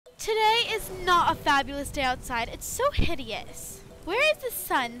Today is not a fabulous day outside. It's so hideous. Where is the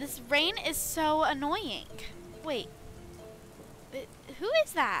sun? This rain is so annoying. Wait. Who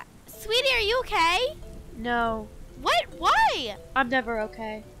is that? Sweetie, are you okay? No. What? Why? I'm never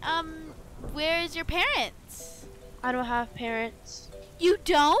okay. Where's your parents? I don't have parents. You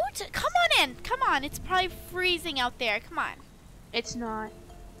don't? Come on in. Come on. It's probably freezing out there. Come on. It's not.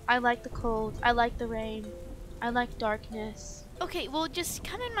 I like the cold. I like the rain. I like darkness. Okay, well, just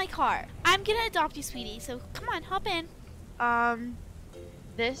come in my car. I'm gonna adopt you, sweetie, so come on, hop in.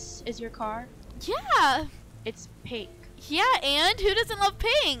 This is your car? Yeah. It's pink. Yeah, and who doesn't love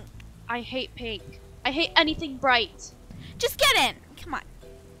pink? I hate pink. I hate anything bright. Just get in. Come on.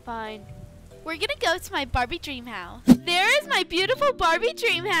 Fine. We're gonna go to my Barbie dream house. There is my beautiful Barbie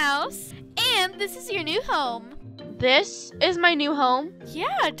dream house. And this is your new home. This is my new home?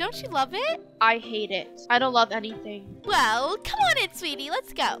 Yeah, don't you love it? I hate it. I don't love anything. Well, come on in, sweetie.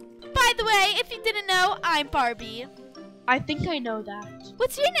 Let's go. By the way, if you didn't know, I'm Barbie. I think I know that.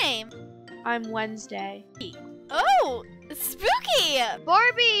 What's your name? I'm Wednesday. Oh, spooky.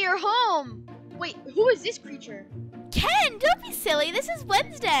 Barbie, you're home. Wait, who is this creature? Ken, don't be silly. This is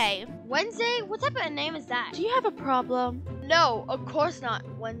Wednesday. Wednesday? What type of a name is that? Do you have a problem? No, of course not,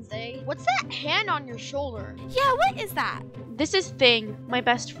 Wednesday. What's that hand on your shoulder? Yeah, what is that? This is Thing, my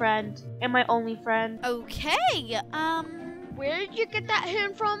best friend, and my only friend. Okay, Where did you get that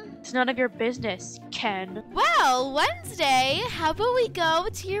hand from? It's none of your business, Ken. well, Wednesday, how about we go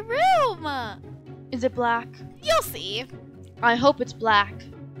to your room? Is it black? You'll see. I hope it's black.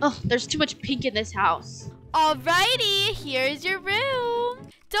 Oh, there's too much pink in this house. Alrighty, here's your room.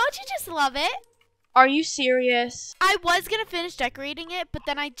 Don't you just love it? Are you serious? I was gonna finish decorating it, but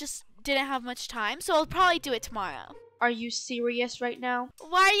then I just didn't have much time, so I'll probably do it tomorrow. Are you serious right now?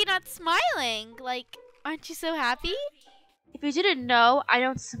 Why are you not smiling? Like, aren't you so happy? If you didn't know, I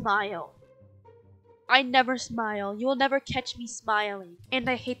don't smile. I never smile. You will never catch me smiling. And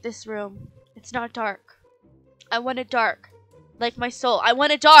I hate this room. It's not dark. I want it dark. Like my soul. I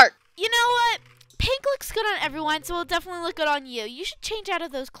want it dark! You know what? Pink looks good on everyone, so it'll definitely look good on you. You should change out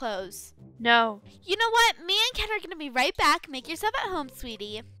of those clothes. No. You know what? Me and Ken are gonna be right back. Make yourself at home,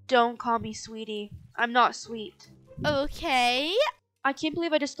 sweetie. Don't call me sweetie. I'm not sweet. Okay. I can't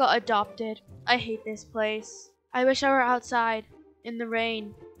believe I just got adopted. I hate this place. I wish I were outside, in the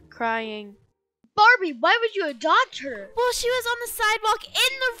rain, crying. Barbie, why would you adopt her? Well, she was on the sidewalk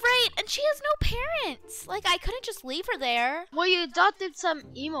in the rain, and she has no parents. Like, I couldn't just leave her there. Well, you adopted some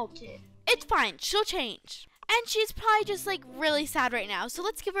emo kid. It's fine. She'll change. And she's probably just, like, really sad right now, so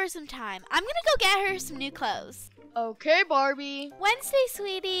let's give her some time. I'm gonna go get her some new clothes. Okay, Barbie. Wednesday,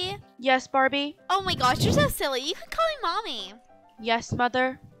 sweetie. Yes, Barbie? Oh my gosh, you're so silly. You can call me Mommy. Yes,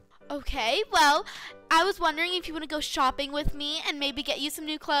 Mother? Okay, well, I was wondering if you want to go shopping with me and maybe get you some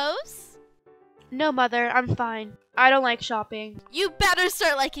new clothes? No, Mother. I'm fine. I don't like shopping. You better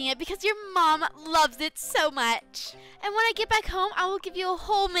start liking it because your mom loves it so much. And when I get back home, I will give you a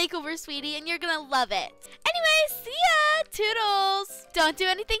whole makeover, sweetie, and you're gonna love it. Anyway, see ya! Toodles! Don't do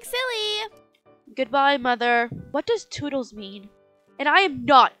anything silly. Goodbye, Mother. What does Toodles mean? And I am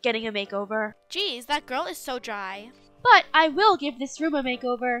not getting a makeover. Jeez, that girl is so dry. But I will give this room a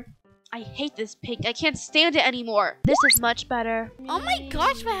makeover. I hate this pink. I can't stand it anymore. This is much better. Oh my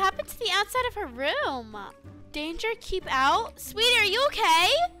gosh, what happened to the outside of her room? Danger, keep out. Sweetie, are you okay?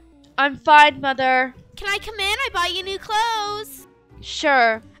 I'm fine, Mother. Can I come in? I bought you new clothes.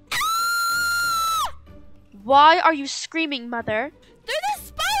 Sure. Ah! Why are you screaming, Mother? There's a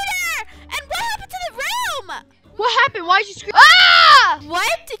spider! And what happened to the room? What happened? Why'd you scream? Ah!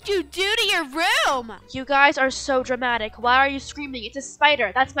 What did you do to your room? You guys are so dramatic. Why are you screaming? It's a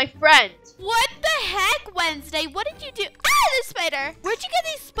spider. That's my friend. What the heck, Wednesday? What did you do? Ah, the spider! Where'd you get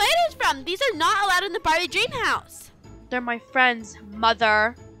these spiders from? These are not allowed in the Barbie dream house. They're my friends,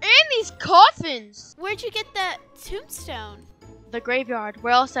 Mother. And these coffins. Where'd you get the tombstone? The graveyard.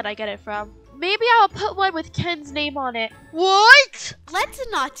 Where else did I get it from? Maybe I'll put one with Ken's name on it. What? Let's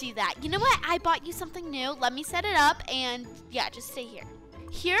not do that. You know what? I bought you something new. Let me set it up and yeah, just stay here.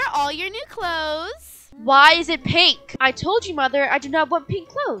 Here are all your new clothes. Why is it pink? I told you, Mother, I do not want pink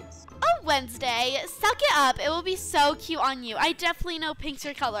clothes. Oh, Wednesday, suck it up. It will be so cute on you. I definitely know pink's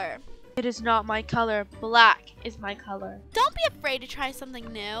your color. It is not my color. Black is my color. Don't be afraid to try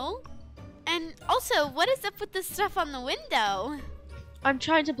something new. And also, what is up with the stuff on the window? I'm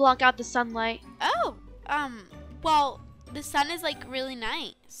trying to block out the sunlight. Oh, well, the sun is like really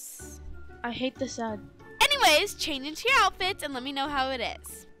nice. I hate the sun. Anyways, change into your outfits and let me know how it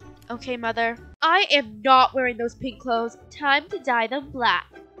is. Okay, Mother. I am not wearing those pink clothes. Time to dye them black.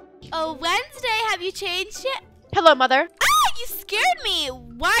 Oh, Wednesday, have you changed it? Hello, Mother. Ah, you scared me.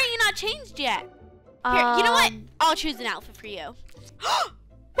 Why are you changed yet. Here, you know what? I'll choose an outfit for you.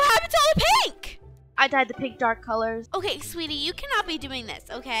 What happened to all the pink? I dyed the pink dark colors. Okay, sweetie, you cannot be doing this,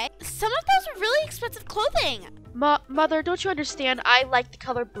 okay? Some of those are really expensive clothing. Mother, don't you understand? I like the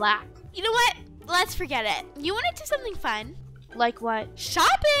color black. You know what? Let's forget it. You want to do something fun? Like what?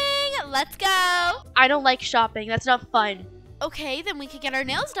 Shopping! Let's go! I don't like shopping. That's not fun. Okay, then we could get our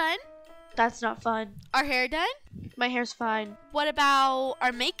nails done. That's not fun. Our hair done? My hair's fine. What about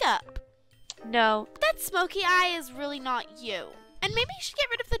our makeup? No. That smoky eye is really not you. And maybe you should get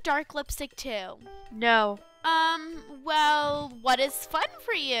rid of the dark lipstick too. No. Well, what is fun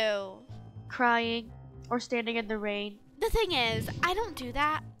for you? Crying or standing in the rain. The thing is, I don't do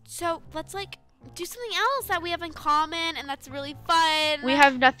that. So let's like do something else that we have in common and that's really fun. We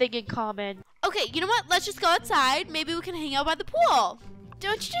have nothing in common. Okay, you know what? Let's just go outside. Maybe we can hang out by the pool.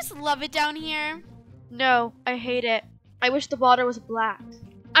 Don't you just love it down here? No, I hate it. I wish the water was black.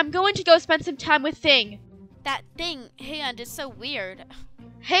 I'm going to go spend some time with Thing. That thing, hand, is so weird.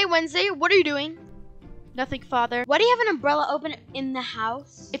 Hey, Wednesday, what are you doing? Nothing, Father. Why do you have an umbrella open in the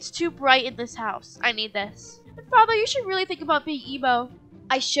house? It's too bright in this house. I need this. And Father, you should really think about being emo.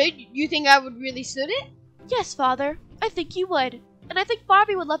 I should? You think I would really suit it? Yes, Father. I think you would. And I think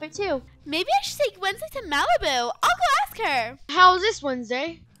Barbie would love it too. Maybe I should take Wednesday to Malibu. I'll go ask her. How is this,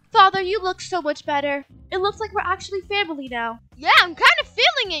 Wednesday? Father, you look so much better. It looks like we're actually family now. Yeah, I'm kind of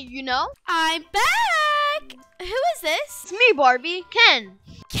feeling it, you know? I'm back. Who is this? It's me, Barbie. Ken.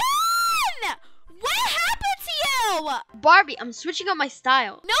 Ken! What happened to you? Barbie, I'm switching up my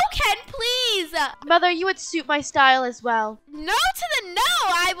style. No, Ken, please. Mother, you would suit my style as well. No to the no,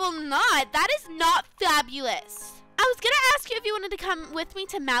 I will not. That is not fabulous. I was gonna ask you if you wanted to come with me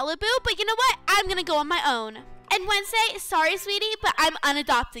to Malibu, but you know what? I'm gonna go on my own. And Wednesday, sorry, sweetie, but I'm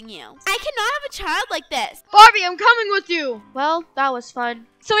unadopting you. I cannot have a child like this. Barbie, I'm coming with you. Well, that was fun.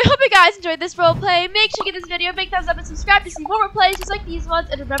 So we hope you guys enjoyed this roleplay. Make sure you give this video a big thumbs up and subscribe to see more roleplays just like these ones.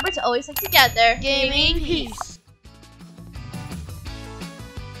 And remember to always stick together. Gaming peace.